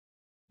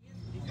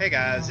Hey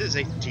guys, this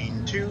is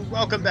 18-2.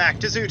 Welcome back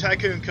to Zoo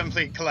Tycoon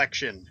Complete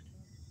Collection.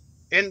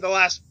 In the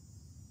last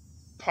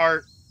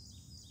part,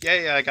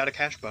 yeah, I got a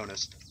cash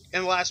bonus.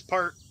 In the last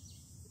part,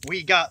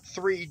 we got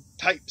 3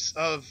 types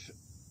of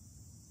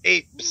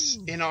apes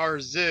in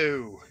our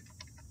zoo.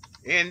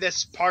 In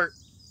this part,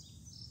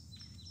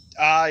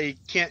 I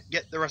can't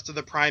get the rest of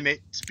the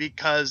primates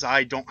because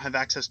I don't have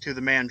access to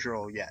the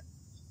mandrill yet.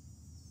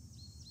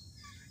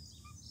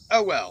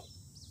 Oh well.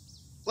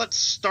 Let's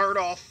start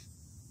off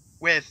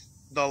with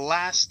the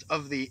last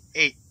of the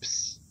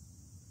apes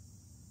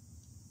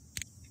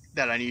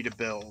that I need to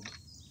build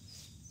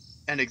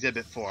an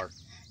exhibit for.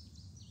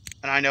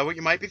 And I know what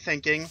you might be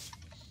thinking.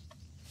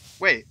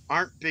 Wait,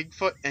 aren't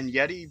Bigfoot and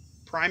Yeti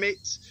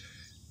primates?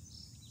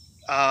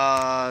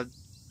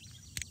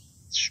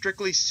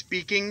 Strictly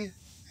speaking,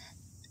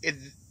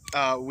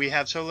 we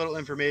have so little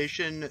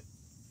information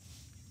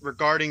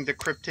regarding the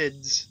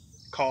cryptids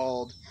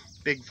called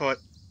Bigfoot,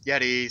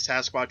 Yeti,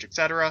 Sasquatch,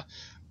 etc.,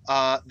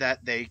 that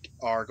they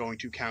are going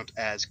to count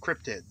as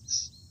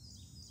cryptids.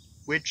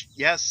 Which,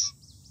 yes,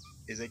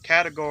 is a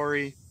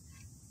category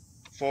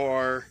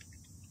for,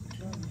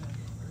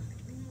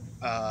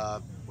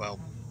 well,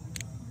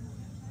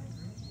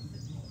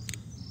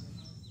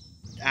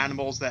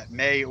 animals that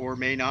may or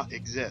may not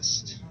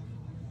exist.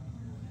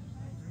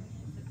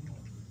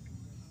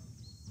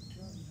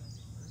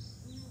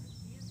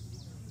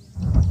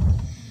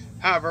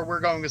 However, we're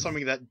going with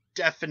something that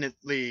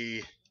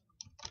definitely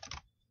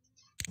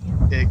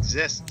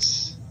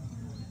exists,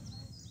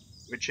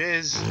 which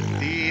is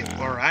the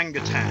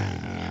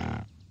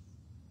orangutan.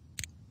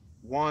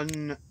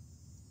 One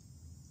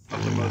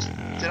of the most...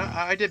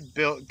 I did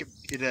buy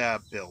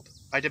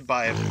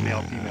a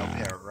male-female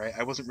pair, right?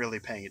 I wasn't really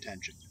paying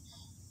attention.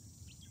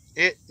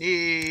 It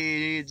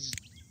needs...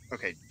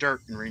 okay, dirt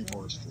and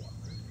reinforced floor.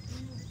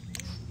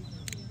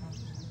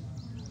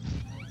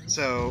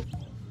 So,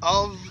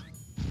 of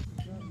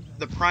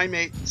the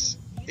primates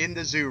in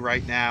the zoo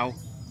right now,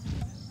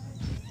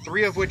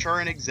 3 of which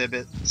are in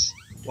exhibits,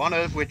 1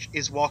 of which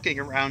is walking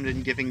around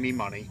and giving me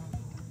money.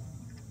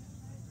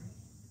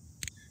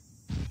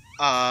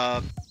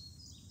 The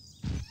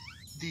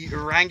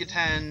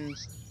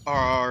orangutans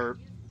are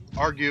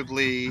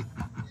arguably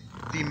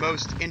the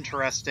most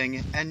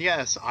interesting, and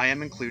yes, I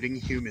am including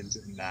humans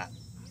in that.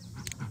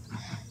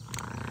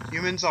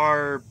 Humans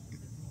are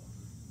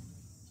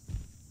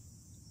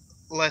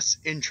less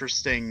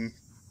interesting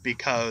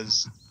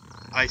because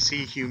I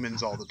see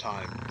humans all the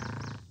time.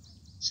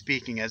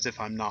 Speaking as if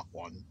I'm not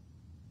one.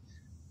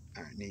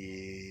 Alright,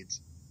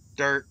 needs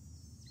dirt.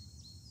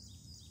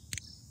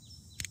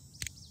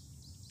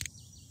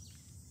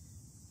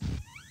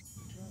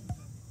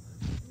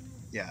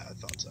 Yeah, I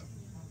thought so.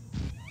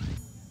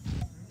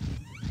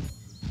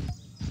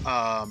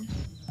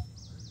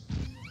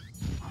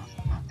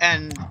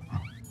 And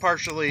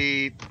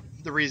partially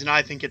the reason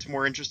I think it's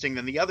more interesting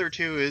than the other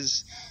 2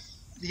 is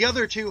the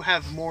other 2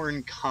 have more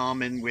in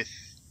common with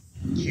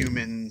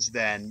humans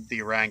than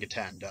the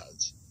orangutan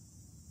does.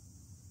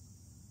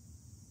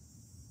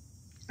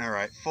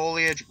 Alright,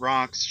 foliage,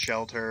 rocks,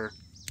 shelter,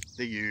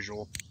 the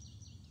usual.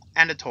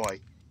 And a toy.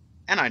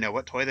 And I know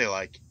what toy they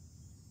like.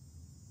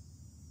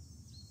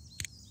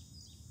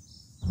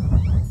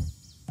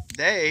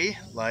 They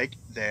like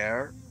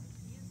their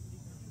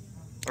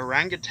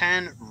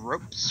orangutan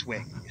rope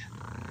swing.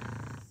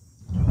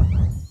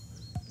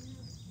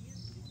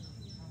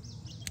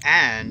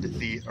 And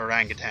the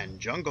orangutan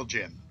jungle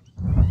gym.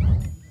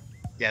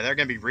 Yeah, they're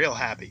gonna be real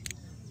happy.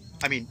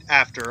 I mean,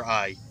 after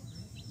I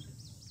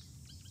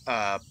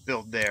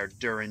build their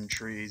durian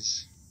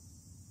trees.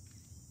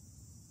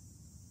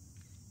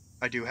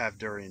 I do have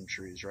durian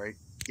trees, right?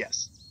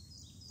 Yes.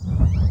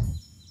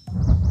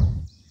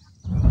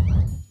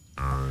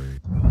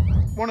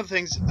 One of the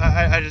things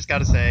I just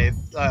gotta say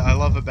I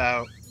love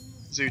about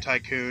Zoo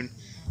Tycoon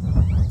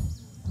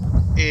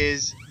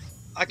is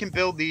I can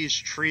build these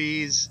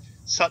trees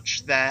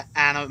such that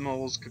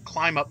animals could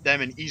climb up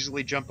them and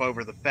easily jump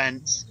over the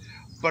fence,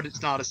 but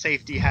it's not a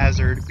safety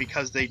hazard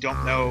because they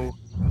don't know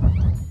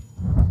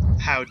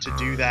how to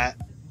do that.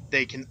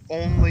 They can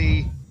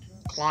only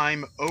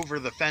climb over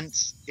the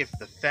fence if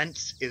the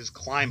fence is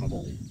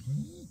climbable.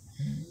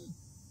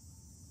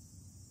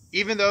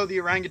 Even though the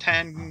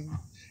orangutan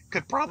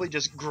could probably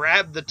just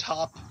grab the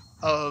top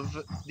of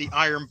the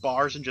iron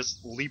bars and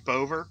just leap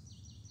over.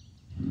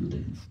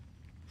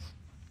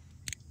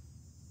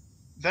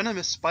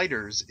 Venomous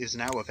spiders is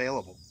now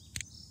available.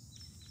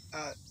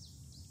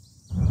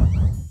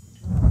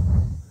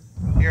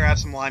 Here, have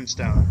some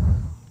limestone.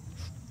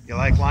 You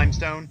like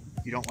limestone?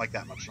 You don't like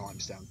that much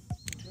limestone.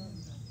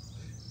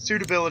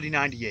 Suitability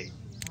 98.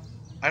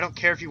 I don't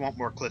care if you want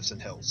more cliffs and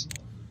hills.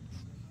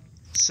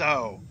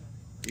 So,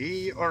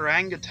 the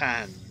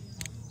orangutan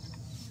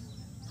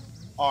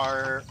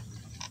are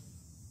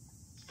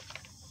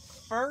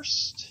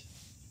first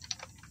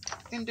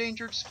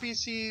endangered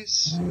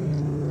species.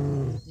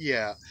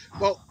 Yeah.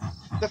 Well,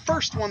 the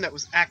first one that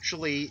was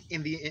actually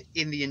in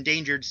the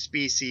endangered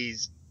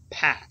species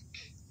pack.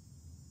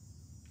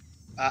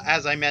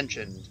 As I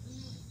mentioned,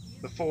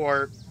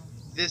 before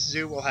this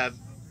zoo will have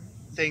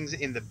things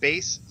in the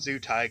base Zoo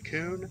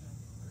Tycoon,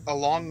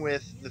 along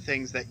with the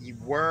things that you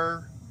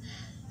were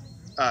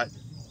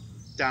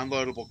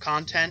downloadable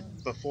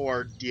content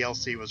before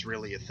DLC was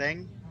really a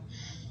thing,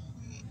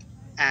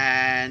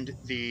 and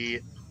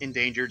the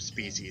endangered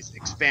species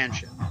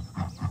expansion.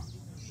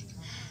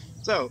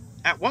 So,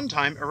 at one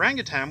time,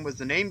 orangutan was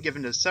the name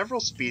given to several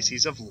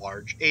species of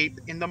large ape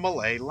in the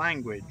Malay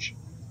language.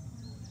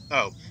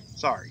 Oh,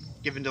 sorry,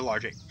 given to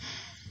large ape.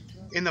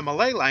 In the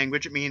Malay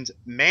language, it means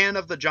man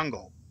of the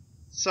jungle.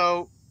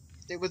 So,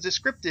 it was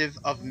descriptive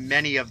of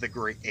many of the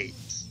great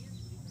apes.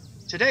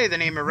 Today, the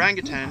name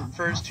orangutan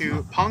refers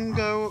to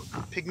Pongo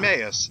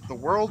pygmaeus, the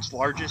world's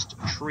largest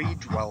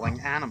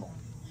tree-dwelling animal.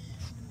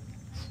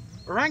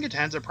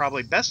 Orangutans are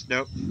probably best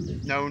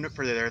known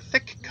for their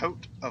thick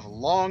coat of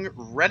long,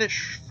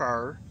 reddish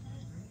fur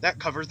that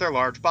covers their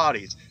large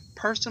bodies.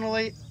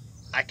 Personally,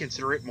 I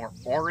consider it more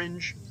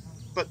orange,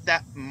 but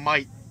that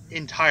might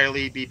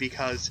entirely be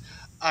because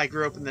I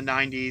grew up in the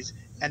 90s,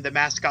 and the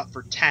mascot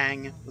for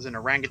Tang was an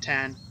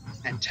orangutan,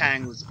 and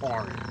Tang was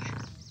orange.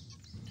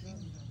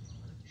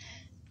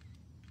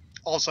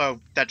 Also,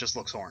 that just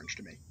looks orange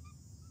to me.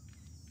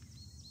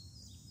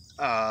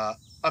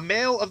 A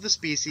male of the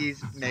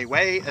species may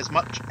weigh as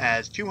much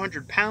as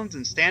 200 pounds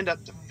and stand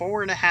up to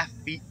 4.5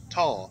 feet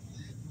tall.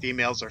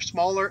 Females are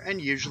smaller and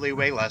usually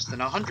weigh less than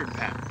 100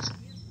 pounds.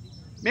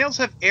 Males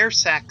have air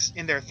sacs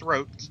in their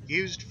throats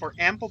used for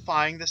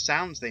amplifying the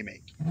sounds they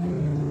make.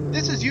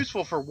 This is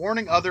useful for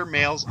warning other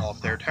males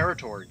off their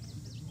territory.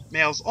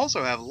 Males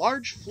also have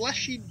large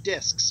fleshy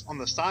discs on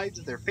the sides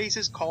of their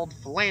faces called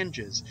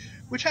phalanges,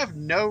 which have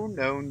no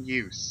known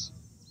use.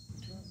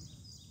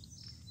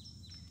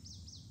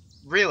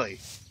 Really?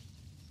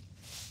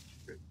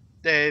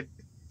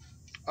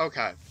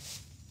 Okay.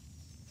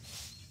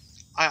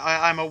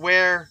 I'm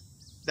aware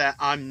that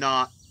I'm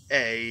not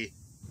a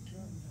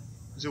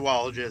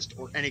zoologist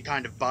or any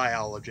kind of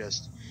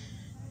biologist,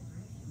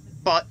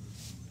 but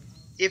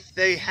if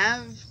they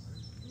have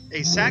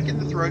a sac in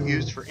the throat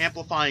used for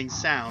amplifying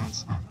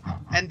sounds,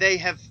 and they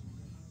have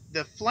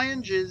the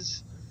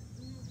phalanges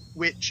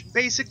which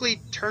basically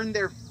turn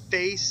their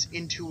face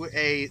into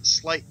a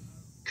slight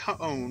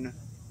cone,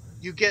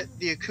 you get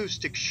the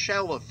acoustic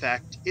shell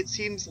effect. It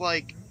seems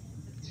like,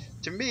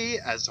 to me,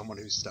 as someone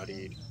who's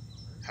studied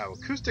how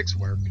acoustics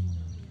work,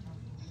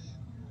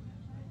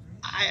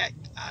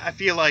 I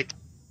feel like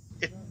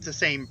it's the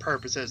same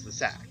purpose as the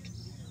sac.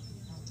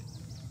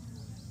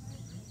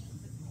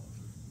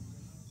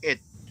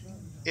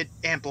 It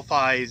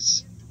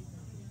amplifies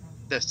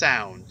the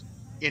sound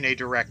in a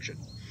direction.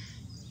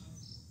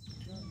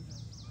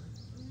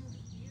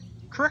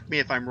 Correct me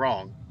if I'm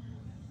wrong,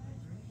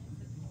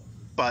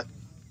 but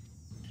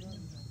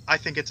I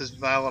think it's as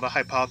valid a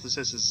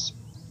hypothesis as...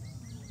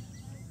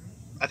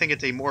 I think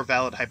it's a more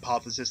valid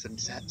hypothesis than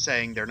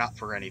saying they're not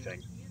for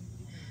anything.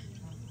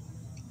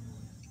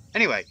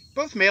 Anyway,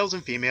 both males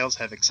and females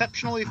have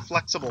exceptionally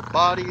flexible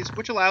bodies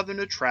which allow them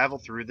to travel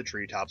through the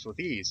treetops with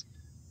ease.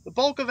 The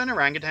bulk of an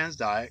orangutan's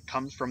diet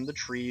comes from the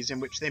trees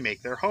in which they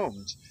make their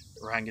homes.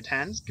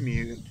 Orangutans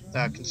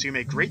consume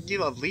a great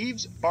deal of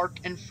leaves, bark,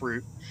 and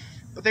fruit,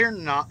 but they are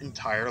not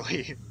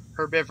entirely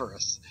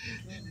herbivorous.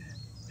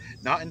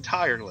 Not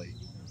entirely.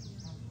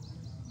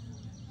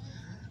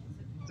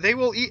 They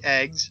will eat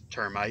eggs,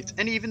 termites,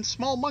 and even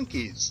small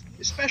monkeys,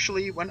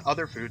 especially when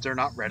other foods are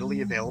not readily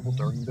available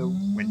during the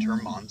winter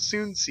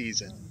monsoon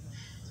season.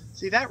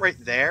 See that right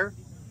there?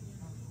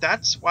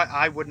 That's why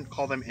I wouldn't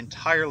call them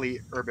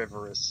entirely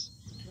herbivorous.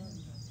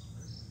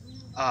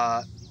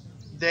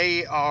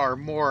 They are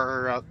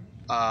more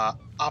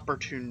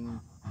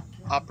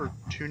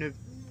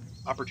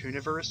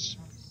opportunivorous.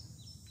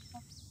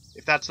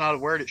 If that's not a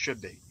word, it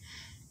should be.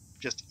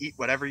 Just eat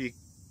whatever you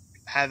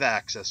have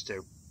access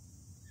to.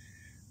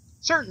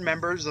 Certain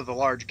members of the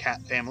large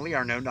cat family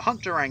are known to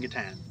hunt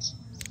orangutans.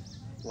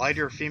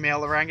 Lighter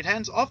female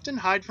orangutans often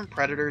hide from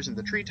predators in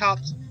the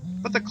treetops,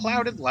 but the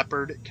clouded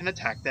leopard can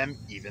attack them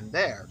even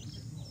there.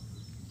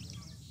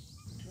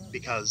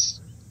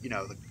 Because, you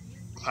know, the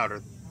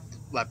clouded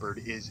leopard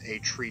is a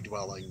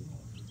tree-dwelling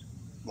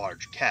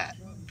large cat.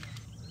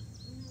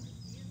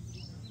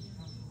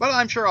 But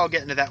I'm sure I'll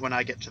get into that when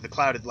I get to the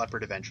clouded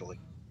leopard eventually.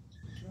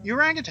 The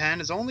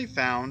orangutan is only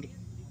found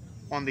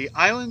on the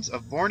islands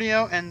of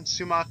Borneo and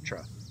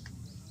Sumatra.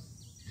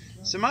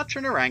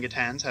 Sumatran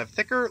orangutans have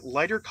thicker,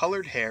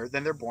 lighter-colored hair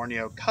than their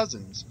Borneo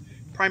cousins,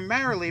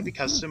 primarily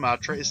because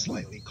Sumatra is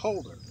slightly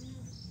colder.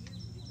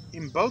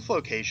 In both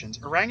locations,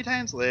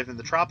 orangutans live in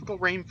the tropical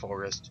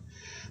rainforest,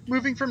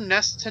 moving from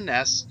nest to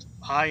nest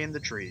high in the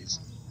trees.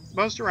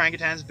 Most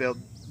orangutans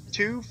build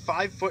 2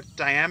 5-foot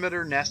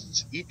diameter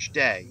nests each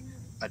day,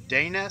 a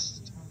day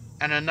nest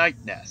and a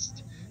night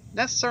nest.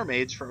 Nests are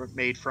made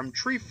from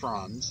tree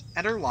fronds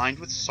and are lined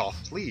with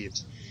soft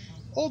leaves.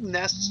 Old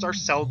nests are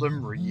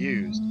seldom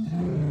reused.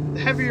 The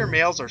heavier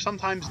males are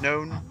sometimes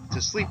known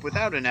to sleep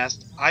without a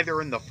nest,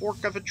 either in the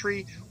fork of a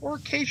tree or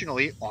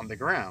occasionally on the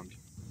ground.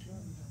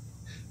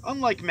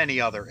 Unlike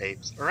many other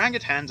apes,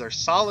 orangutans are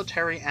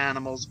solitary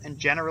animals and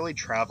generally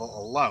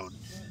travel alone.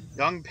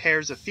 Young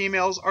pairs of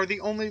females are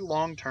the only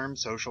long-term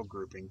social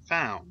grouping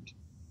found.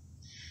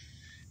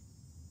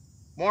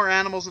 More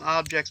animals and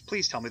objects.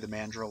 Please tell me the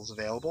mandrill is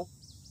available.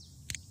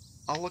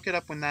 I'll look it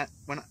up when I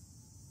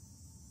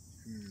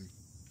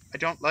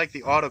don't like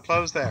the auto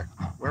close there.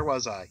 Where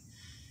was I?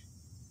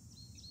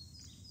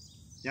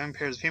 Young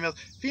pairs of females.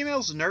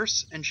 Females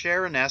nurse and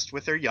share a nest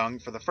with their young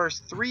for the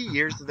first 3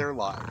 years of their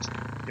lives.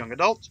 Young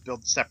adults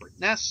build separate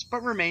nests,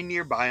 but remain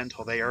nearby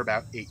until they are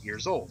about 8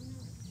 years old.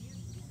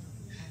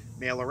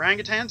 Male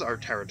orangutans are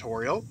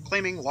territorial,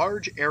 claiming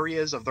large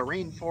areas of the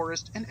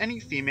rainforest and any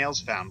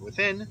females found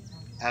within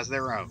as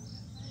their own.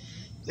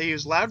 They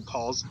use loud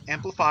calls,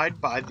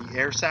 amplified by the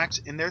air sacs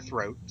in their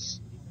throats,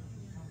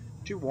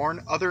 to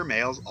warn other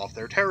males off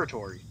their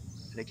territory.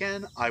 And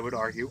again, I would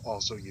argue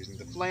also using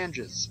the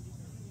phalanges.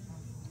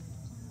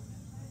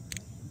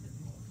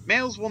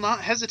 Males will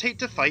not hesitate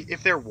to fight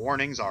if their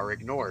warnings are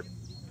ignored.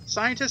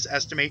 Scientists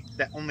estimate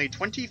that only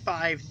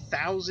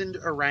 25,000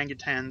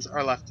 orangutans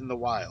are left in the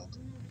wild.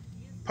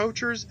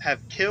 Poachers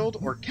have killed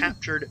or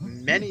captured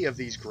many of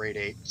these great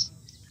apes,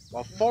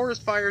 while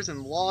forest fires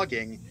and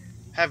logging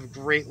have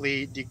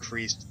greatly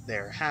decreased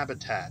their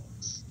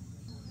habitats.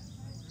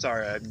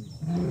 Sorry,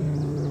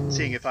 I'm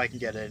seeing if I can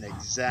get an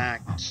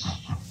exact,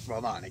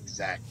 well, not an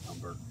exact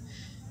number.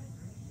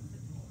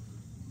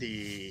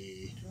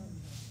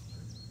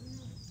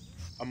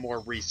 A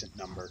more recent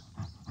number.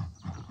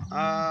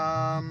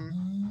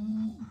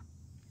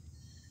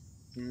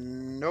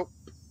 Nope.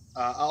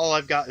 All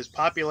I've got is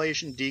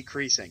population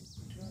decreasing.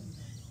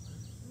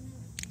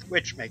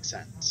 Which makes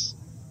sense.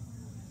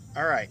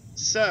 Alright,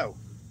 so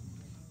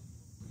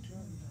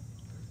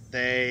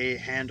they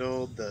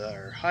handled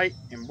their height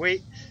and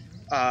weight.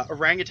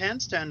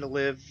 Orangutans tend to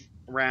live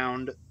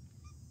around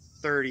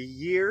 30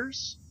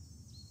 years.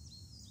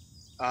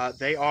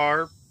 They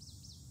are...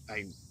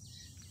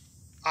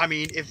 I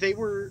mean, if they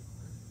were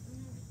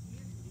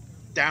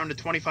down to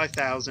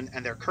 25,000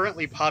 and they're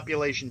currently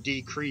population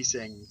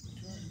decreasing,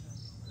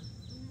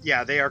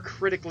 yeah, they are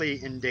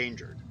critically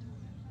endangered.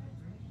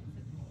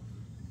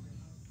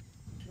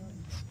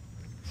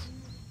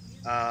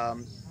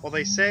 Well,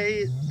 they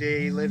say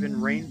they live in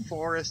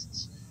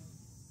rainforests.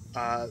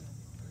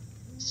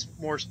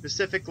 More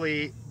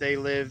specifically, they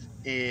live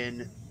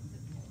in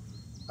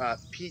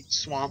peat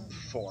swamp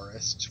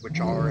forests, which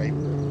are a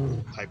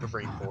type of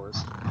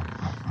rainforest.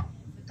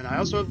 And I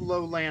also have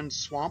lowland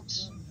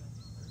swamps,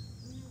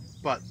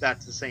 but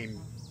that's the same.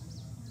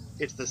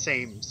 It's the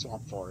same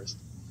swamp forest.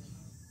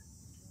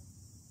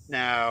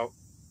 Now,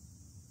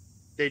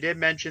 they did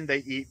mention they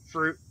eat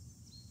fruit,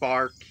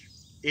 bark,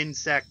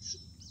 insects,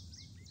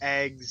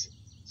 eggs,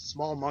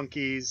 small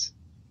monkeys,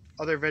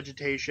 other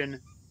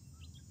vegetation.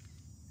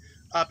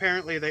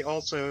 Apparently, they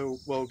also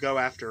will go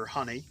after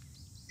honey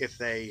if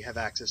they have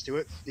access to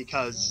it,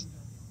 because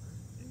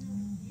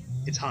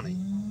it's honey.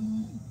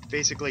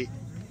 Basically,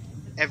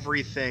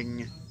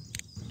 everything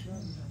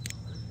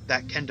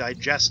that can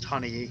digest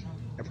honey,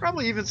 and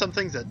probably even some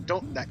things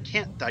that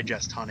can't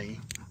digest honey,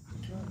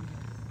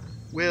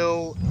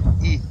 will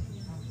eat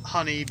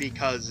honey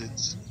because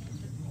it's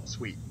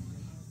sweet.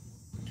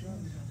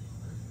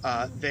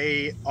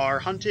 They are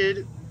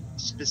hunted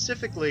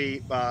specifically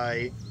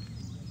by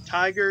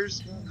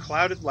tigers,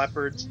 clouded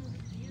leopards,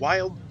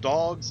 wild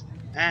dogs,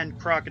 and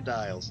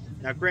crocodiles.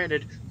 Now,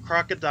 granted,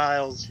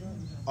 crocodiles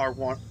are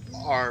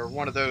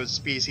one of those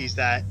species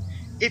that,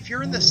 if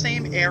you're in the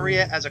same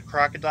area as a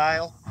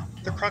crocodile,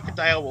 the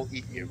crocodile will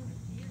eat you.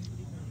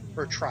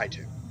 Or try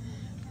to.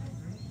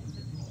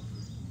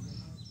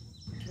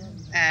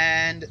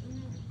 And,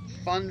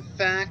 fun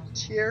fact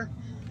here.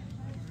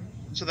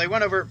 So they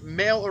went over,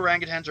 male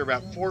orangutans are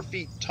about 4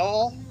 feet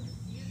tall,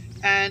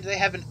 and they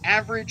have an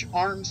average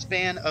arm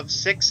span of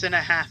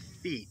 6.5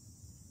 feet.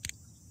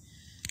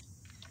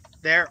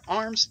 Their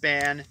arm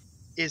span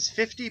is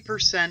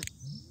 50%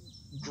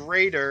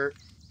 greater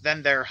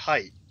than their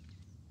height.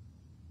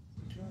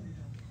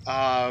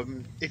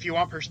 If you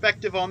want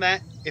perspective on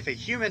that, if a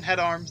human had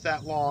arms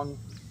that long,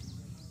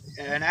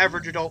 an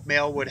average adult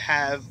male would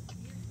have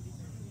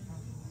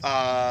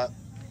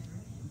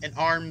an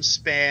arm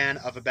span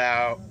of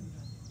about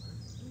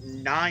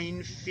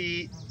 9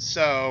 feet,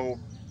 so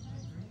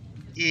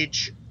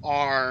each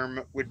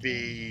arm would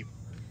be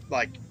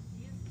like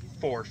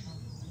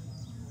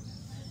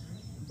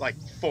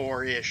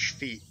 4-ish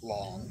feet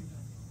long.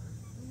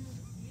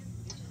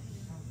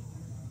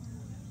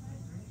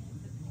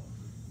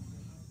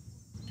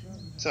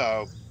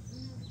 So,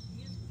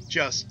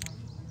 just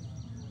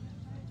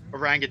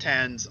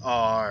orangutans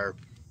are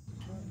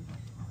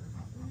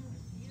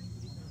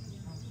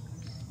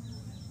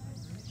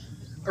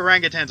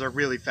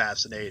really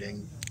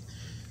fascinating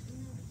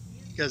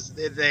because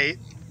they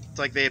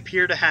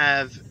appear to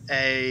have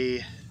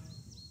an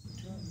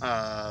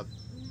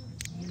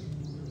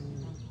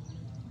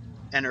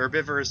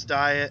herbivorous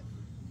diet,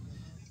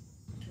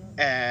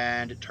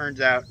 and it turns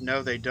out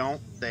no, they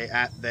don't. They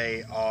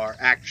are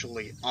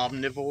actually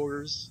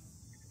omnivores.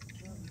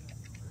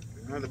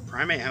 The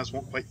primate house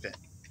won't quite fit.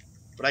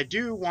 But I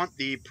do want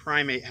the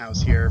primate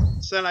house here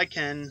so that I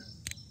can...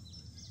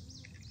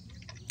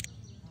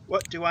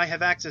 What do I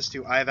have access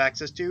to? I have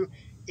access to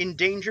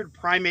endangered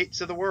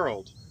primates of the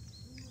world.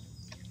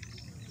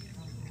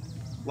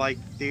 Like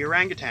the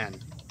orangutan.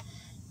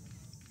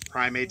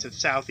 Primates of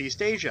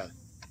Southeast Asia.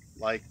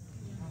 Like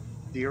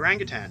the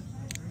orangutan.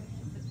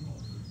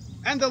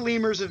 And the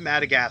lemurs of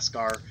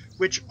Madagascar,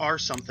 which are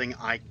something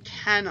I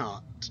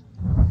cannot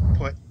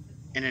put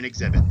in an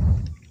exhibit.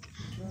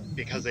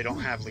 Because they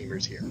don't have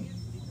lemurs here.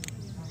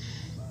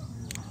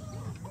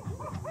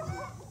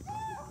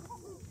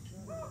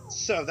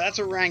 So, that's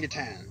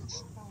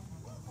orangutans.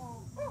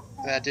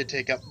 That did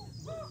take up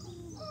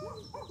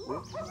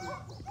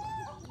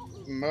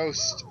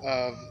most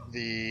of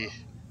the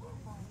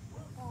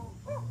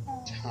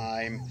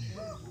time.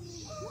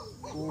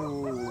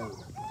 Ooh.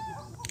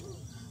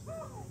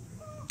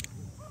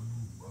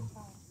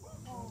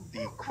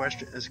 The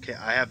question is, okay,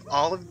 I have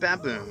olive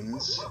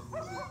baboons.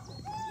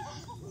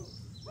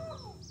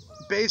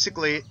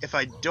 Basically, if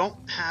I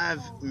don't have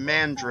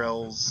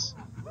mandrills...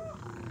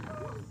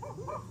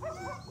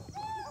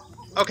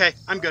 Okay,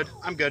 I'm good.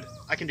 I'm good.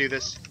 I can do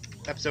this.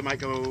 Episode might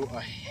go a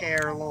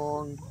hair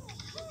long.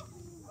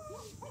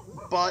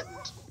 But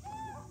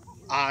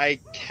I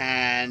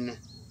can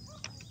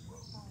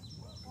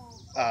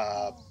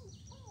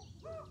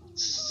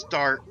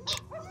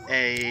start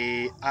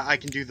a... I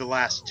can do the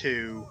last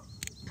two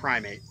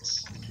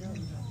primates.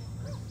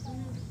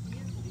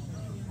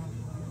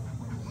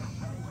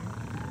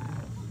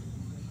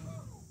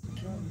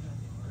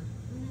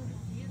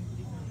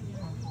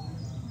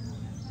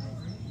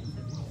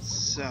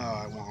 So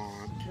I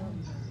want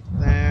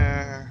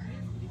there.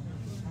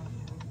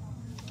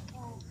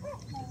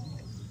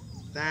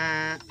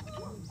 That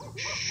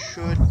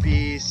should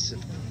be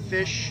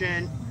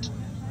sufficient.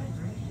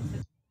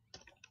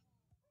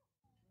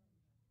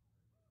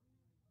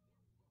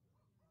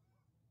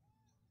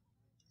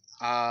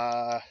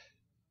 There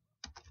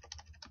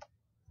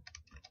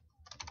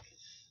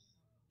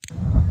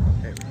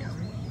we go.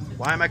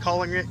 Why am I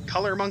calling it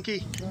Color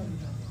Monkey?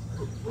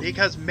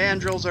 Because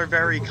mandrills are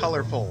very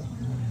colorful.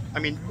 I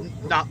mean,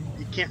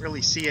 you can't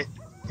really see it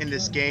in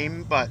this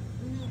game, but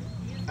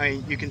I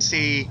mean, you can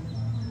see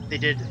they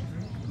did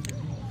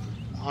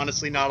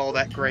honestly not all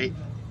that great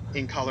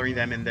in coloring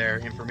them in their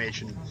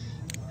information.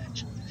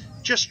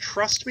 Just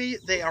trust me,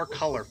 they are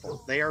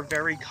colorful. They are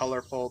very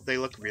colorful. They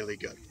look really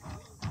good.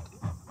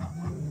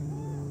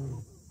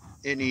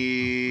 It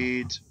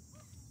needs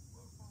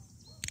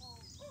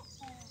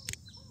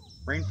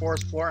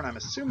rainforest floor, and I'm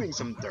assuming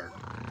some dirt.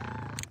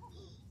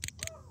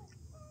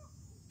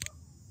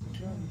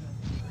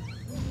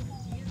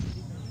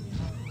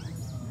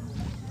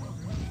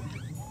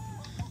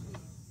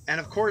 And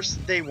of course,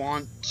 they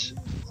want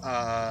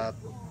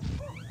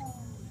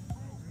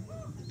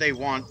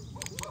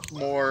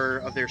more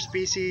of their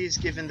species,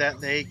 given that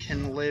they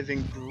can live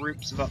in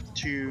groups of up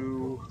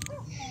to,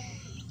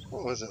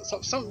 what was it?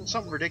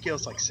 Something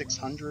ridiculous like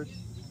 600.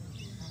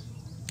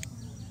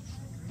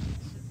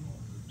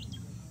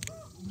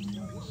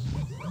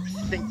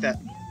 I think that,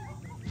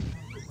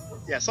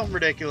 yeah, something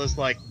ridiculous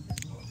like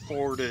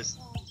 4 to,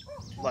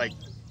 like,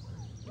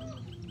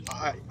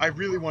 I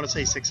really want to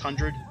say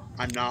 600.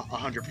 I'm not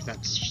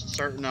 100%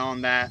 certain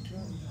on that,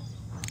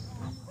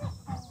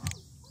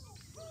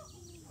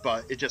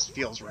 but it just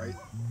feels right.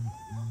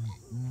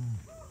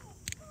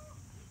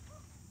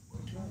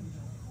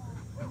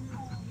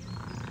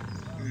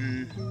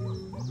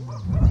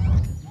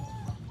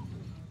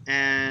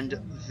 And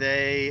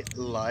they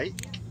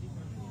like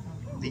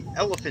the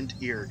elephant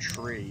ear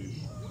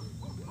tree.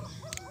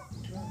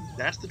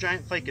 That's the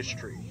giant ficus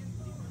tree.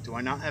 Do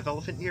I not have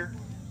elephant ear?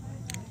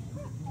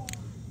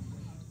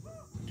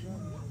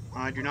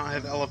 I do not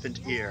have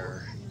elephant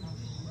ear.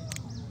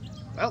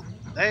 Well,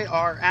 they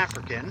are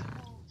African.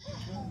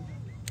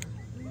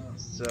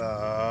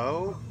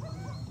 So...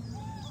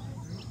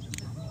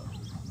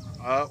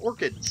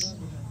 orchids.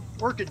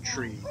 Orchid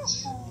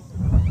trees.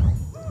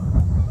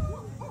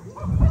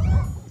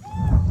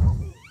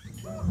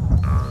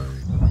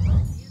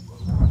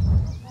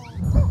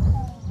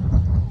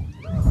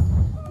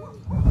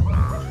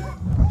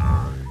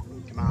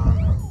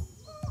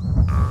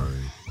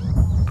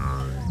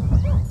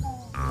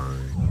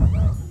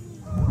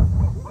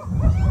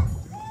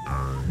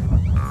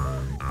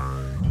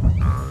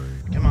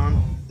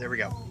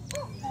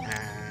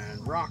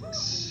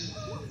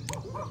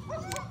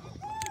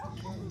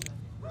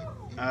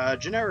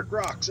 Generic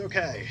rocks,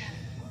 okay.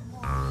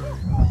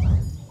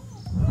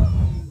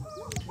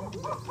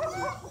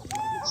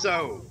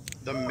 So,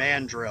 the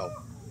mandrill.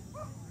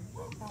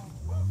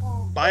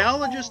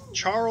 Biologist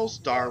Charles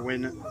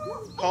Darwin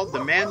called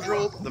the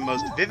mandrill the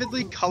most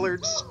vividly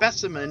colored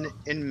specimen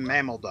in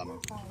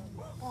mammaldom.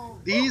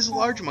 These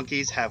large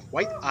monkeys have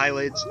white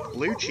eyelids,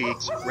 blue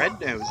cheeks,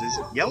 red noses,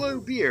 yellow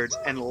beards,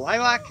 and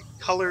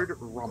lilac-colored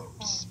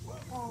rumps.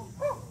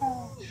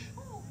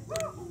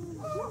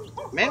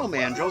 Male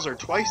mandrills are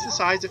twice the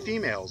size of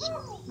females,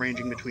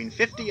 ranging between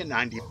 50 and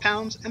 90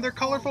 pounds, and their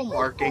colorful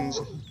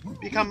markings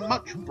become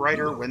much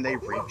brighter when they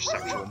reach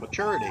sexual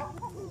maturity.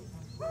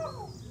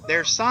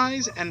 Their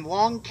size and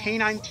long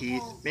canine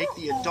teeth make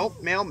the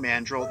adult male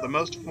mandrill the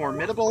most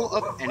formidable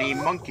of any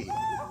monkey.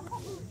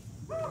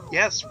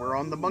 Yes, we're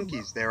on the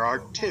monkeys. There are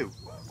 2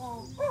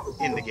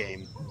 in the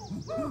game.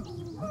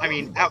 I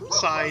mean,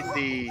 outside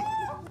the...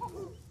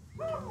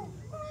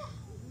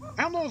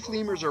 I don't know if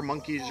lemurs are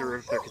monkeys or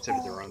if they're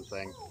considered their own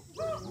thing.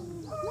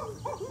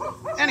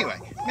 Anyway,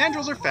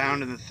 mandrills are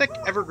found in the thick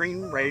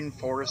evergreen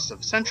rainforests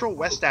of central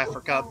West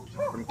Africa,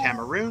 from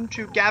Cameroon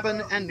to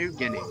Gabon and New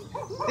Guinea.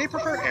 They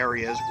prefer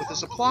areas with a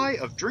supply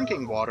of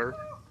drinking water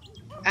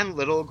and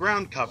little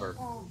ground cover.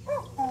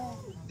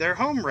 Their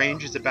home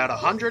range is about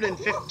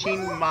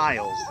 115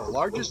 miles, the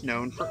largest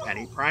known for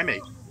any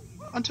primate.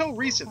 Until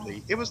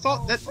recently, it was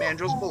thought that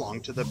mandrills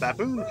belonged to the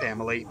baboon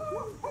family,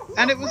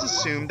 and it was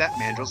assumed that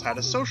mandrills had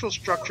a social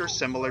structure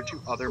similar to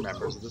other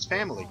members of this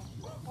family.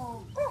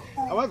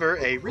 However,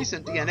 a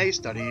recent DNA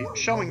study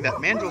showing that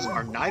mandrills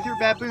are neither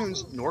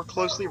baboons nor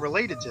closely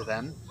related to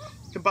them,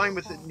 combined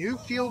with new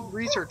field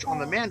research on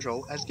the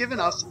mandrill, has given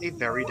us a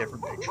very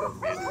different picture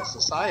of mandrill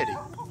society.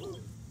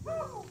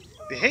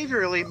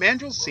 Behaviorally,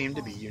 mandrills seem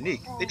to be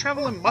unique. They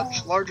travel in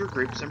much larger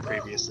groups than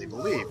previously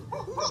believed.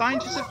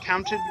 Scientists have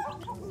counted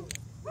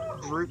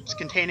groups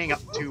containing up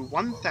to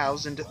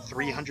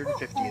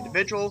 1,350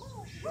 individuals,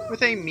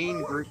 with a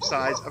mean group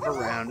size of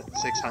around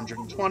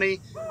 620.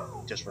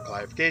 Just for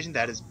clarification,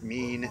 that is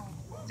mean,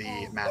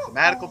 the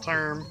mathematical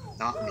term,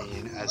 not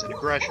mean as in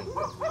aggression.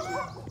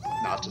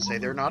 Not to say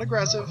they're not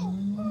aggressive,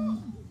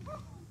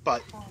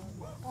 but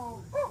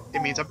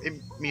it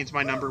means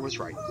my number was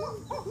right.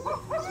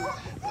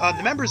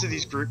 The members of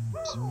these groups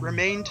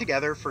remain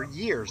together for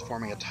years,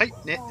 forming a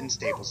tight-knit and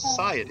stable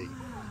society.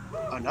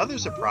 Another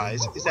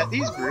surprise is that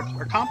these groups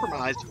are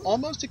comprised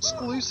almost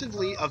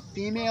exclusively of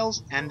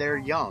females and their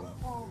young.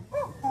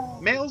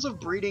 Males of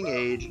breeding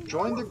age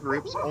join the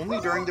groups only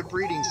during the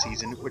breeding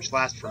season, which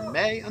lasts from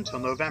May until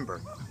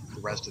November.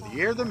 The rest of the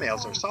year, the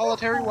males are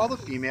solitary while the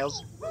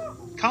females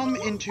come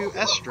into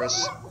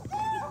estrus.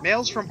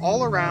 Males from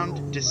all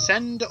around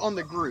descend on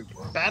the group,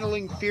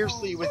 battling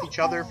fiercely with each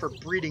other for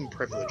breeding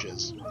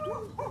privileges.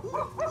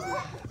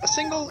 A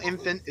single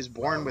infant is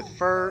born with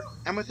fur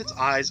and with its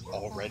eyes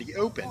already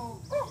open.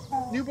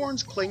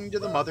 Newborns cling to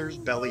the mother's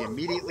belly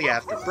immediately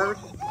after birth.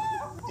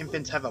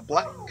 Infants have a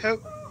black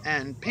coat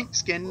and pink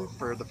skin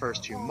for the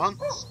first 2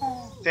 months.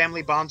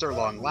 Family bonds are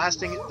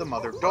long-lasting. The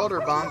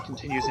mother-daughter bond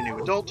continues into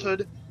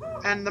adulthood,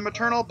 and the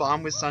maternal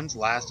bond with sons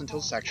lasts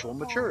until sexual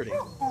maturity.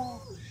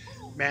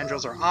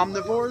 Mandrills are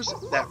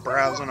omnivores that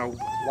browse on a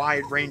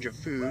wide range of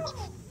foods,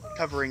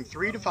 covering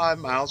 3 to 5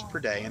 miles per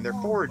day in their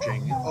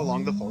foraging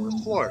along the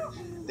forest floor.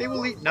 They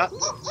will eat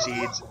nuts,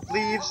 seeds,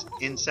 leaves,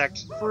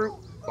 insects, fruit,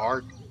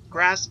 bark,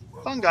 grass,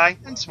 fungi,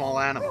 and small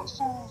animals.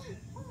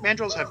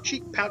 Mandrills have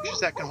cheek pouches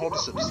that can hold a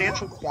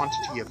substantial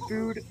quantity of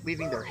food,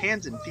 leaving their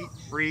hands and feet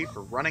free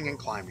for running and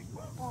climbing.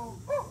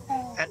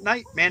 At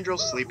night,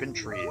 mandrills sleep in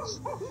trees.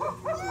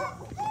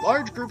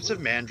 Large groups of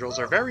mandrills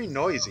are very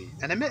noisy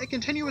and emit a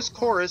continuous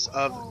chorus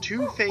of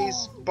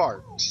two-phase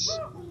barks,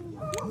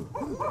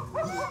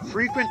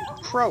 frequent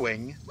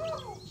crowing,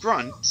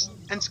 grunts,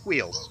 and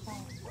squeals.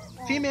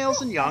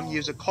 Females and young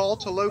use a call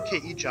to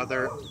locate each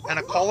other and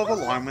a call of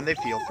alarm when they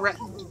feel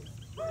threatened.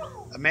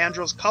 A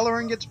mandrill's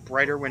coloring gets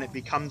brighter when it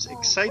becomes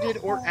excited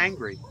or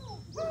angry.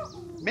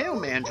 Male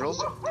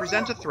mandrills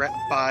present a threat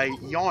by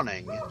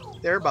yawning,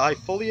 thereby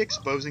fully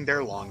exposing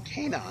their long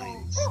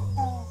canines.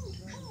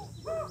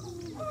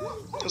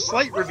 A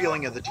slight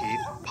revealing of the teeth,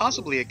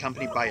 possibly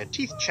accompanied by a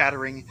teeth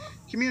chattering,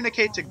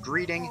 communicates a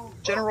greeting,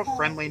 general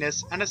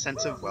friendliness, and a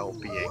sense of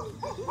well-being.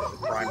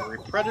 The primary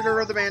predator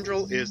of the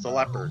mandrill is the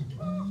leopard.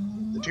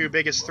 The two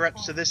biggest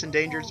threats to this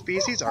endangered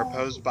species are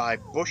posed by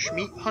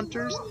bushmeat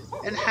hunters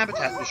and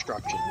habitat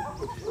destruction.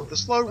 The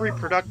slow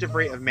reproductive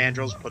rate of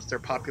mandrills puts their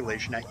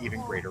population at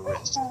even greater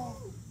risk.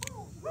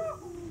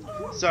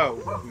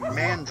 So,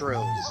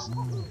 mandrills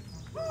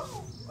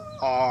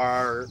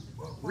are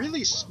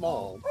really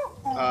small.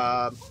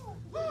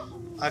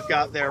 I've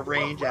got their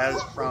range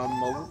as from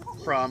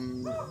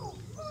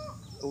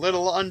a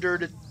little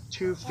under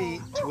 2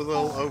 feet to a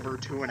little over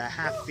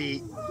 2.5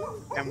 feet,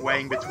 and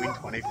weighing between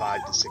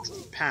 25 to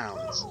 60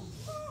 pounds.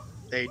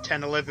 They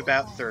tend to live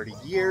about 30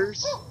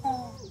 years.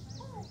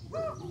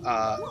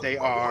 They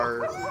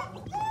are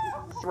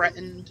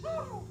threatened,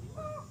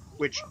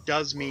 which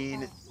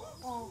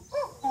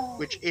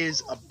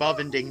is above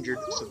endangered,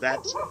 so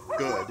that's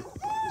good.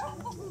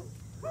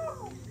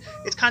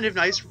 It's kind of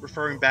nice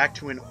referring back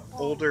to an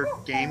older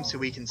game so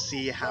we can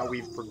see how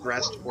we've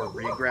progressed or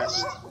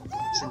regressed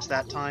since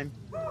that time.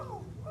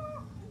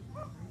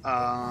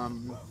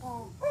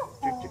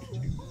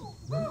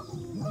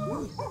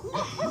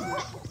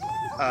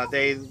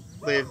 They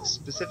live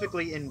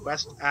specifically in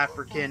West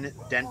African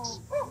dense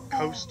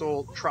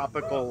coastal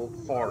tropical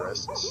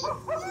forests,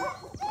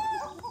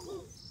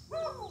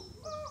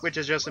 which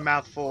is just a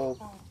mouthful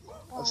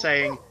of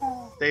saying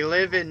they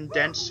live in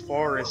dense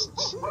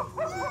forests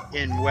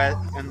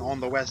on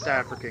the West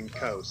African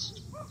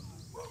coast.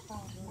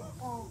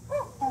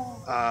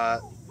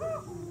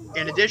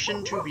 In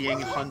addition to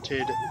being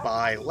hunted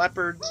by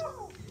leopards,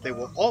 they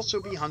will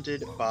also be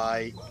hunted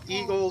by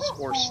eagles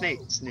or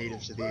snakes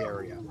native to the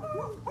area.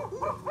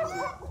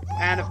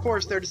 And of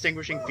course, their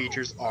distinguishing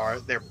features are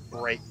their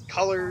bright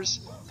colors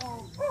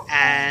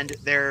and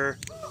their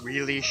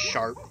really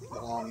sharp,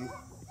 long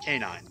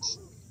canines.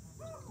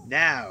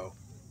 Now,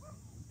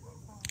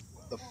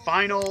 the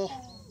final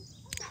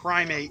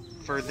primate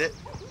for the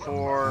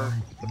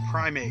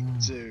primate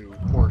zoo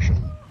portion.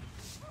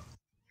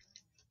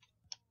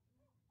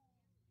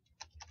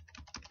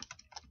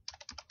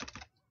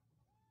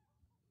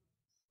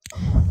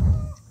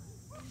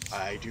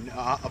 I do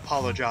not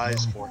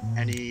apologize for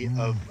any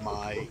of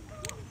my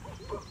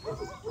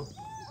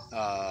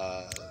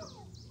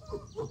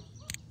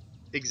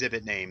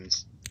exhibit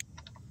names.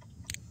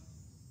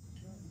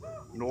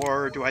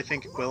 Nor do I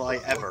think will I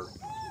ever.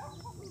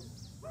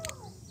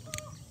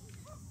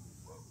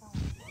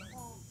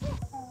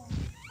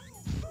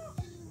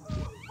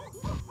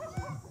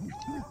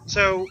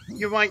 So,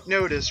 you might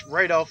notice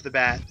right off the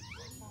bat,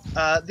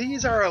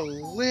 these are a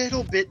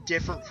little bit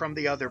different from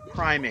the other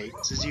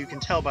primates, as you can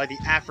tell by the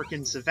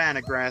African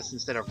savanna grass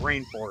instead of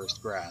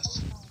rainforest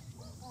grass.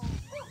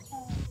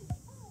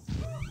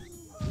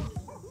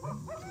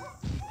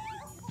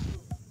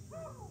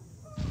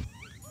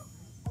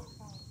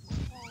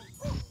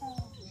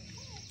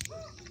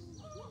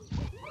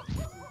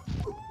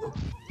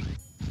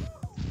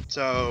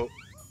 So,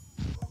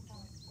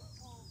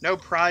 no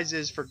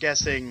prizes for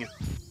guessing.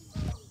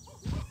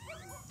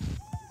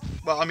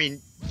 Well, I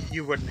mean,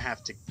 you wouldn't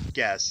have to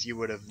guess. You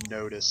would have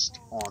noticed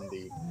on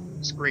the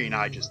screen.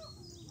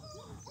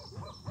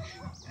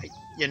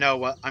 You know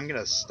what? I'm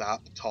gonna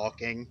stop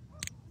talking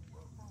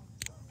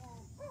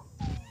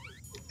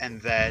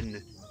and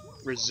then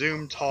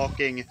resume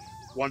talking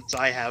once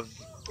I have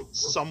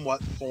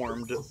somewhat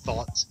formed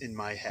thoughts in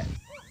my head.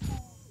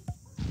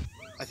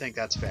 I think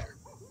that's fair.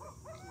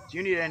 Do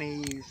you need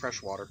any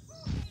fresh water?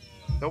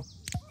 Nope.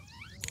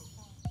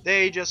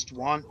 They just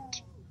want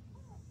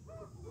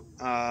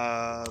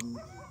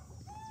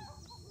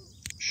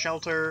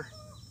shelter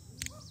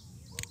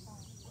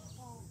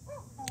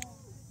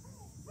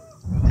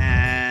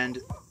and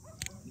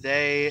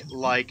they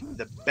like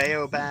the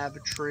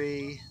baobab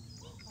tree.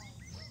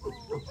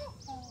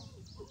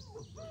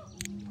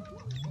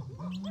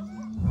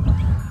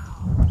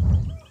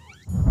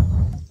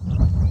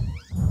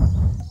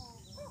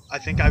 I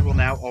think I will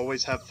now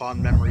always have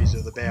fond memories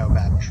of the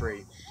baobab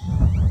tree.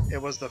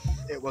 It was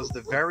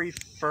the very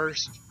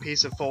first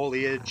piece of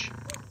foliage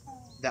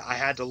that I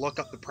had to look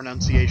up the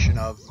pronunciation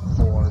of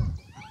for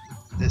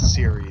this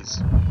series.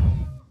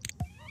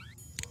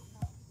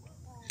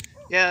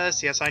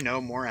 Yes, I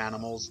know, more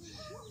animals.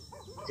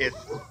 If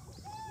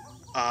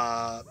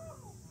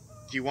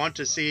you want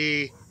to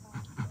see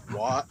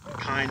what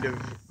kind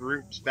of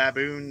groups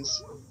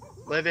baboons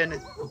live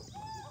in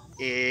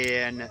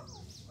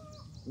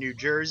New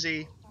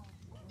Jersey,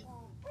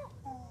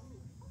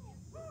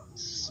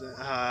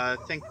 I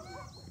think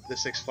the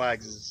Six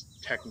Flags is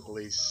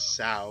technically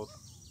South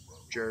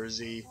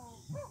Jersey.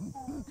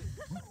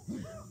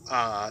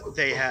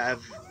 They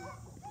have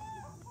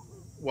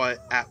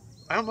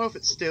I don't know if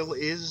it still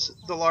is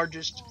the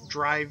largest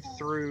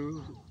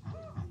drive-through,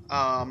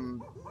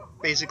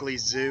 basically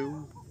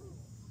zoo.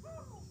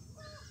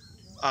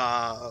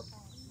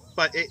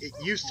 But it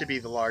used to be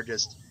the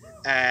largest,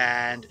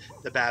 and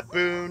the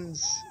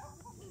baboons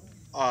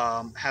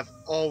have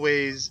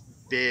always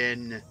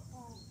been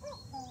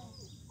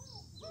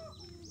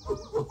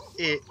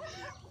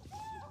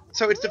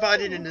so it's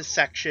divided into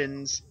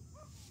sections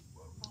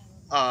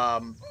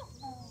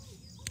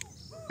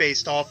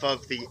based off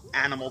of the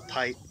animal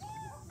type.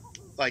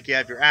 Like, you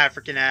have your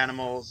African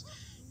animals,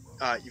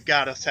 you've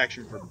got a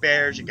section for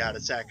bears, you got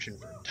a section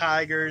for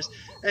tigers,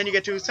 and you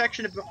get to a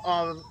section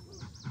of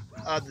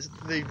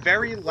the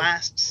very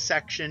last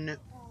section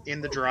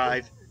in the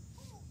drive.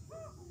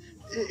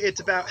 It's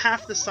about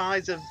half the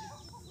size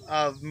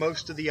of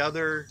most of the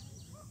other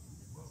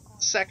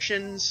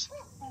sections,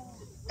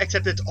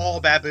 except it's all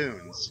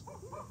baboons.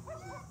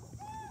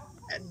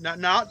 And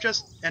not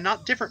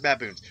different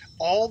baboons,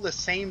 all the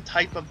same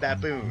type of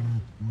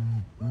baboon.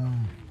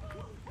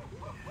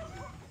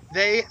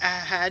 They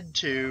had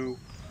to,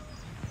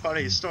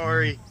 funny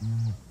story,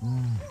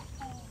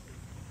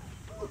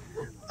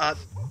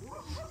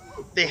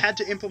 they had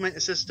to implement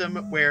a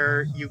system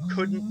where you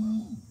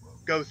couldn't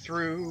go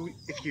through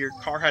if your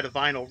car had a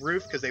vinyl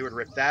roof, because they would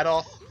rip that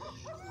off.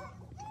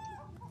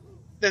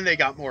 Then they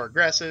got more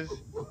aggressive.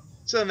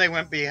 So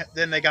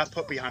then they got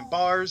put behind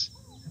bars.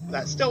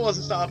 That still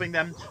wasn't stopping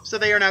them. So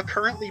they are now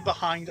currently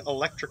behind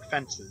electric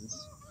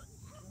fences.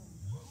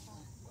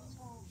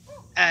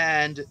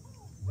 And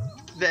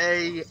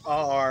they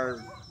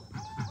are...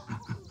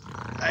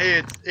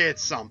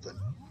 It's something.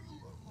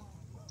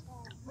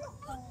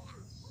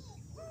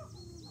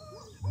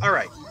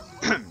 Alright.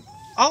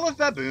 Olive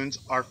baboons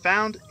are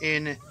found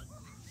in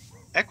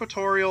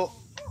equatorial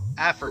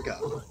Africa.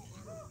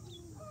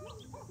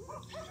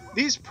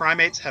 These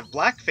primates have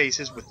black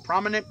faces with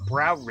prominent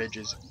brow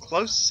ridges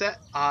close-set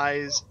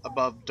eyes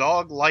above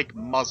dog-like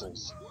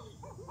muzzles,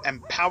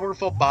 and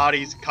powerful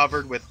bodies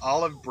covered with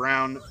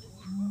olive-brown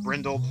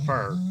brindled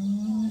fur.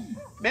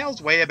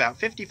 Males weigh about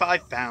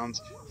 55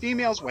 pounds,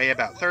 females weigh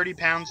about 30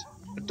 pounds.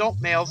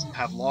 Adult males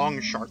have long,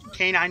 sharp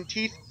canine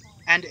teeth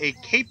and a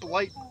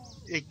cape-like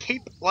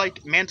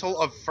mantle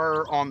of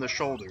fur on the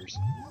shoulders.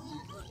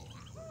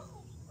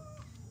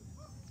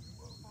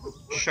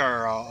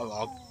 Sure,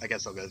 I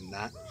guess I'll go with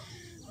that.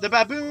 The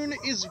baboon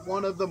is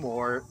one of the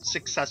more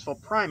successful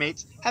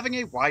primates, having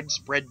a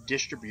widespread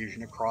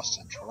distribution across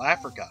Central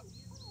Africa.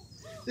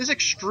 This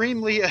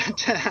extremely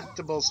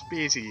adaptable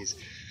species.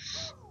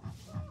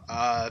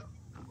 Oh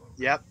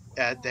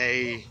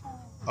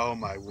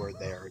my word,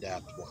 they are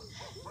adaptable.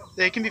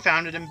 They can be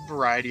found in a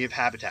variety of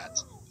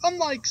habitats.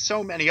 Unlike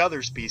so many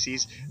other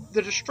species,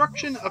 the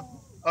destruction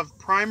of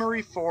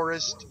primary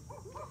forest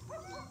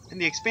and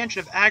the expansion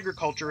of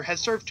agriculture has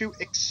served to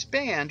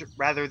expand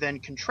rather than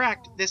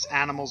contract this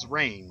animal's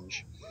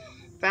range.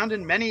 Found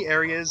in many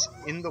areas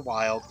in the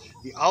wild,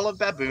 the olive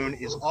baboon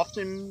is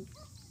often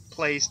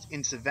placed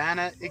in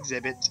savanna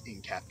exhibits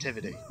in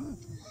captivity.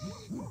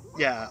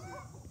 Yeah,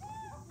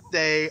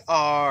 they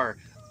are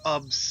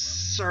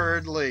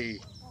absurdly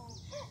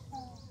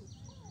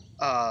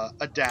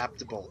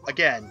adaptable.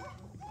 Again,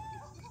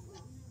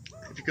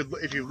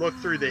 if you look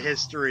through the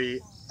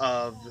history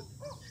of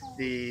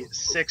the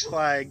Six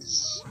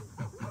Flags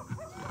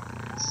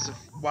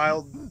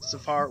Wild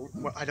Safari,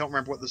 I don't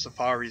remember what the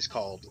safari is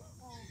called,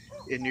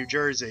 in New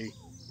Jersey,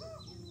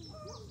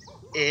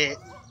 I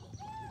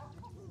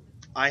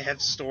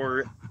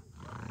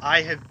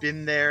have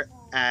been there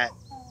at,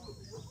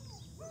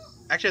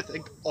 actually I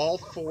think all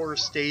 4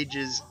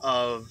 stages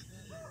of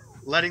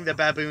letting the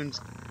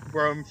baboons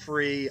roam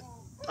free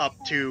up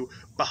to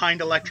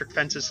behind electric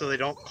fences so they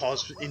don't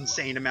cause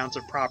insane amounts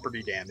of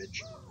property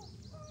damage.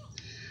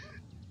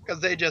 Because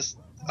they just,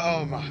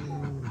 oh my,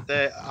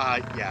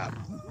 yeah,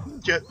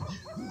 just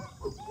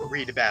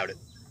read about it.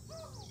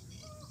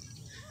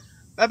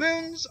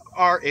 Baboons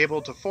are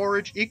able to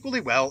forage equally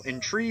well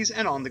in trees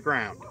and on the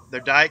ground. Their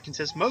diet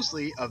consists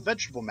mostly of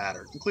vegetable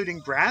matter, including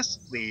grass,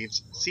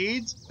 leaves,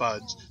 seeds,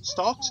 buds,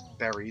 stalks,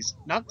 berries,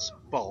 nuts,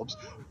 bulbs,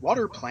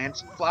 water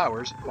plants,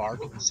 flowers,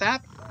 bark,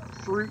 sap,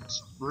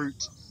 fruits,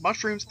 roots,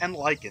 mushrooms, and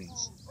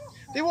lichens.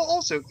 They will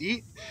also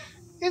eat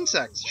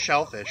insects,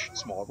 shellfish,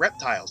 small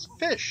reptiles,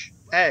 fish,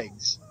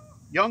 eggs,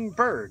 young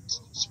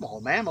birds,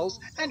 small mammals,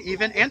 and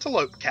even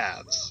antelope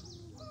calves.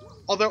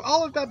 Although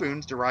olive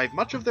baboons derive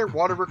much of their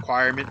water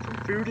requirement from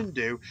food and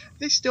dew,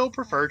 they still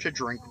prefer to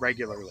drink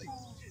regularly,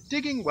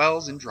 digging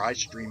wells in dry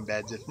stream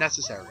beds if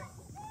necessary.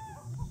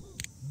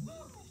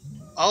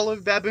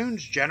 Olive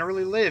baboons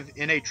generally live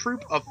in a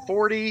troop of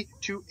 40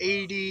 to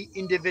 80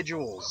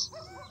 individuals,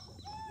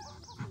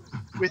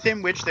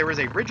 within which there is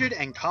a rigid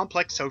and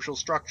complex social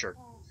structure.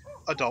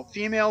 Adult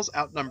females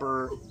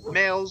outnumber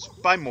males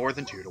by more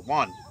than 2 to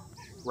 1.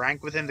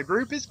 Rank within the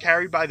group is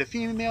carried by the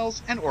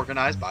females and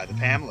organized by the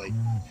family.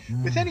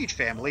 Within each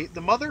family,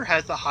 the mother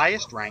has the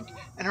highest rank,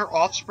 and her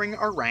offspring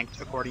are ranked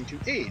according to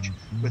age,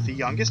 with the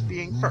youngest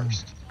being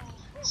first.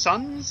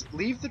 Sons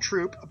leave the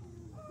troop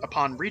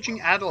upon reaching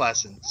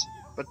adolescence,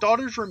 but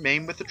daughters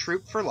remain with the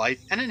troop for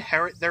life and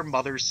inherit their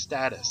mother's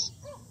status.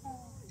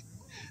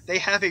 They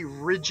have a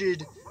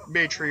rigid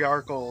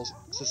matriarchal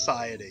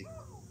society.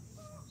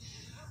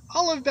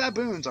 Olive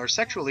baboons are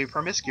sexually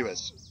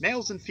promiscuous.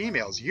 Males and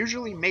females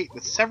usually mate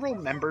with several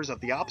members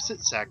of the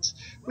opposite sex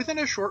within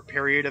a short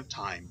period of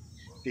time.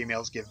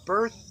 Females give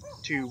birth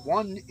to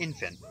 1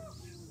 infant.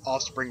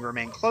 Offspring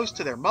remain close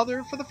to their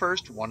mother for the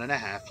first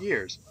 1.5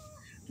 years.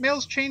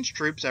 Males change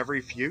troops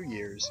every few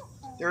years.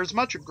 There is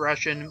much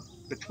aggression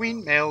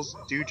between males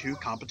due to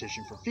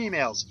competition for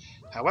females.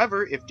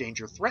 However, if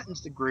danger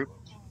threatens the group,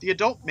 the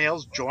adult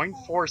males join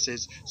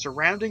forces,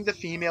 surrounding the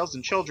females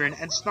and children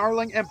and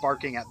snarling and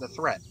barking at the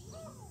threat.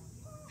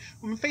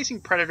 When facing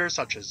predators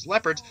such as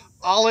leopards,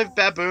 olive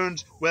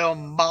baboons will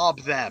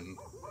mob them,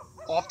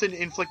 often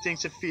inflicting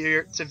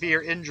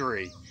severe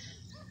injury.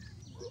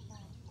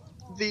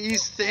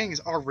 These things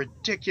are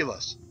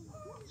ridiculous.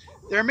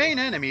 Their main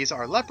enemies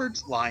are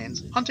leopards,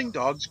 lions, hunting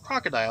dogs,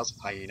 crocodiles,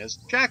 hyenas,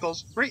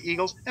 jackals, great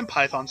eagles, and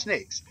python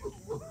snakes.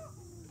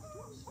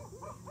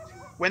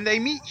 When they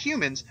meet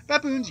humans,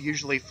 baboons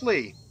usually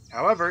flee.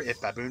 However, if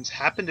baboons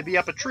happen to be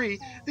up a tree,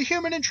 the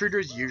human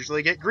intruders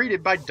usually get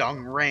greeted by dung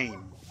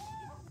rain.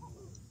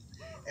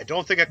 And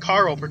don't think a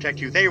car will protect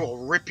you, they will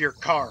rip your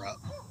car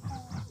up.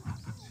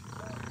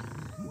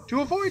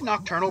 To avoid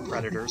nocturnal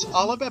predators,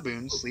 olive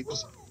baboons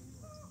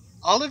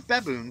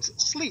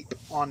sleep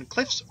on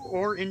cliffs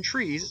or in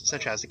trees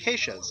such as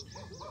acacias.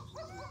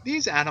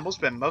 These animals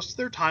spend most of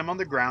their time on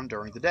the ground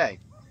during the day.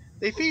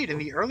 They feed in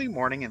the early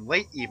morning and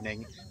late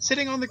evening,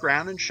 sitting on the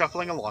ground and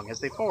shuffling along as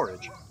they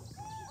forage.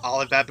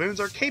 Olive baboons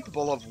are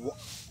capable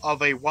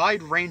of a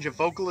wide range of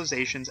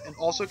vocalizations and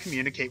also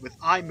communicate with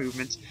eye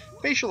movements,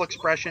 facial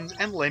expressions,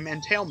 and limb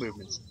and tail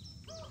movements.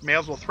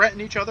 Males will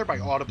threaten each other by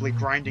audibly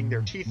grinding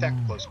their teeth at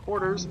close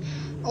quarters.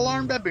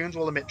 Alarmed baboons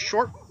will emit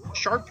sharp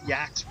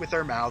yaks with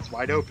their mouths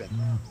wide open.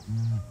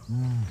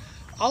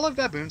 Olive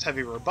baboons have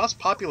a robust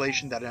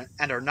population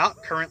and are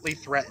not currently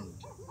threatened.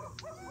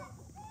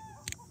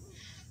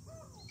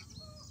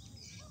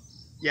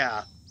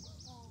 Yeah.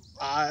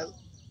 Let's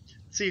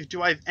see,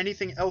 do I have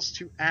anything else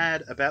to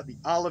add about the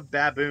olive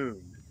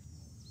baboon?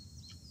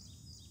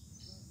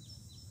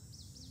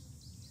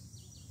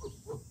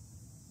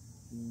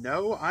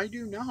 No, I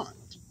do not.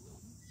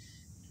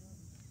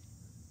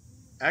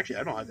 Actually,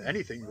 I don't have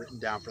anything written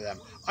down for them.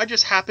 I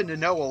just happen to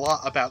know a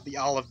lot about the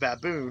olive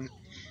baboon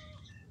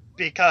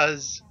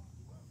because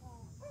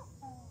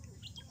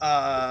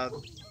I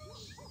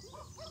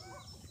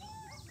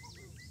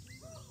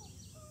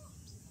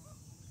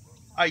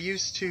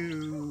used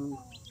to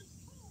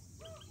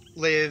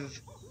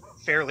live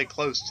fairly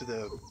close to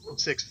the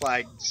Six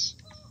Flags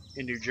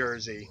in New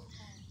Jersey.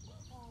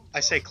 I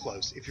say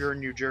close. If you're in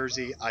New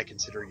Jersey, I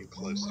consider you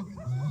close to it.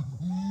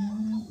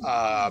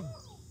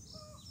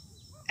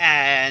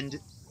 And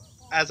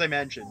as I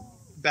mentioned,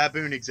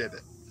 baboon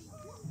exhibit.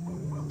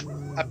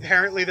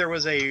 Apparently, there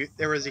was a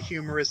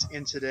humorous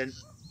incident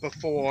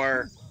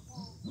before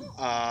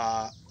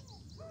I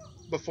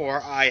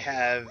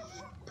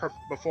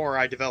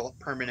developed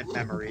permanent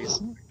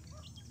memories.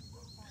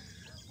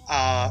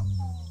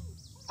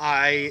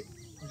 I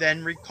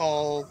then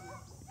recall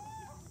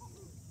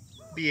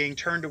being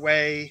turned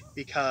away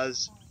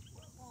because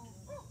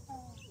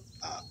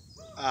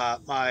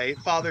my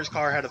father's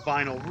car had a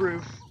vinyl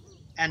roof,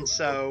 and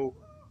so,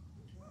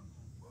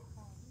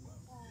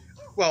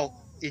 well,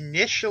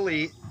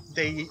 initially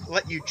they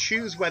let you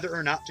choose whether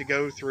or not to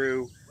go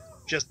through,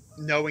 just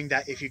knowing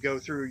that if you go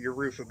through, your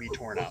roof would be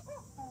torn up.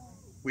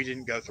 We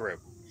didn't go through.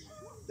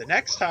 The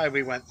next time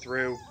we went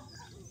through,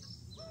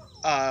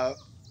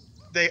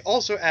 they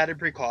also added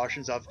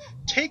precautions of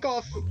take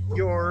off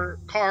your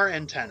car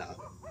antenna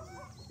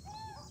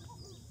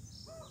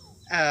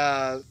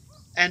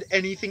and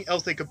anything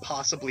else they could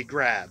possibly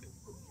grab.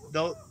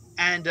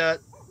 And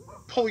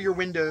pull your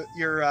window,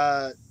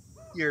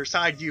 your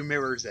side view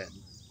mirrors in,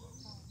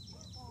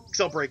 because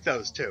they'll break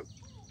those too.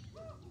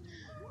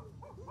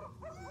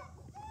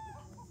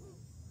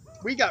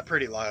 We got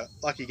pretty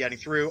lucky getting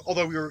through,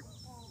 although we were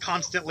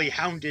constantly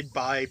hounded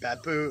by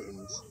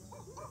baboons.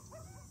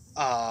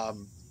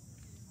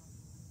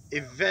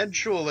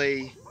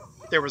 Eventually,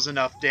 there was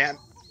enough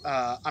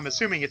I'm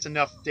assuming it's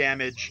enough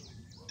damage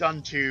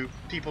done to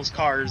people's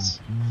cars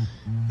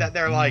that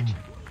they're like,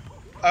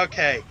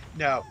 okay,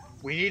 no,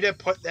 we need to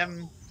put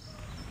them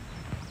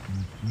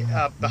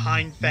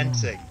behind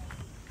fencing.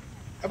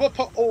 And we'll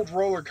put old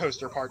roller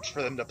coaster parks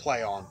for them to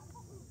play on.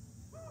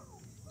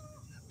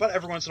 But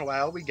every once in a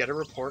while, we get a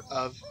report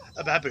of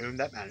a baboon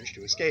that managed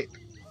to escape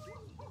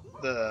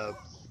the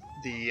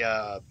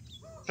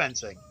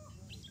fencing.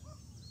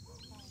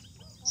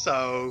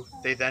 So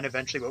they then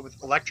eventually went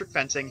with electric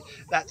fencing.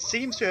 That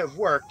seems to have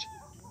worked,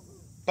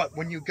 but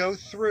when you go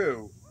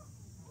through,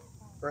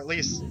 or at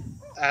least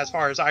as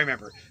far as I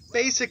remember,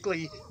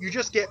 basically you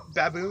just get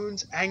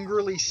baboons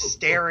angrily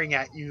staring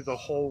at you the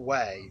whole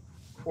way,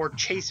 or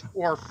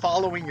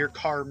following your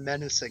car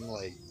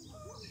menacingly.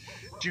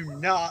 Do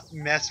not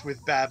mess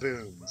with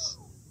baboons.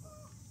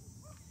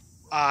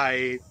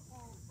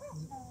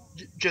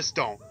 Just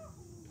don't.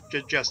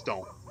 Just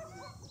don't.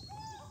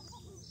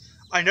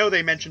 I know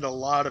they mentioned a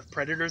lot of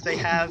predators they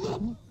have.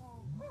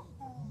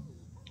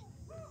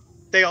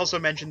 They also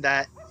mentioned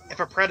that if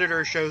a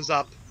predator shows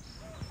up,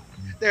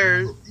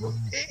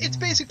 it's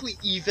basically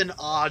even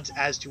odds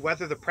as to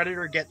whether the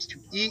predator gets to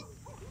eat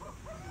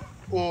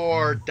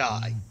or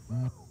die.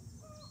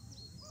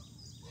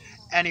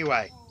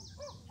 Anyway,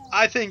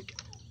 I think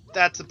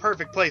that's the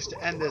perfect place to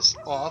end this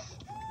off.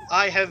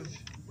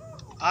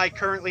 I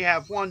currently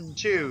have 1,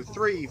 2,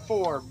 3,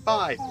 4,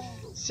 5,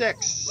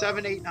 6,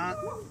 7, 8,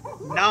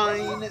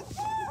 9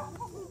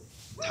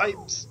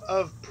 types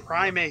of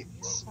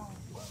primates.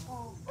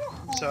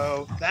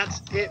 So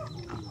that's it.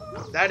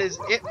 That is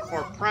it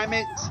for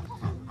primates.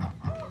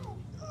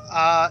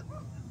 I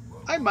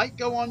might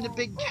go on to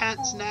big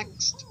cats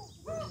next.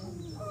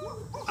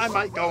 I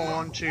might go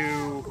on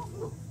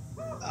to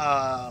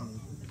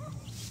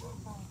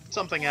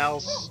something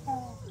else.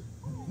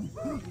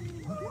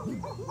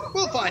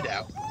 We'll find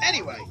out.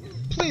 Anyway,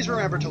 please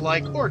remember to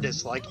like or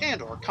dislike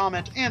and or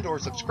comment and or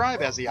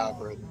subscribe as the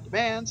algorithm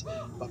demands.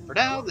 But for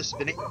now, this has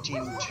been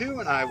 18.2,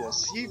 and I will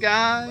see you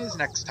guys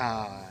next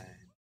time.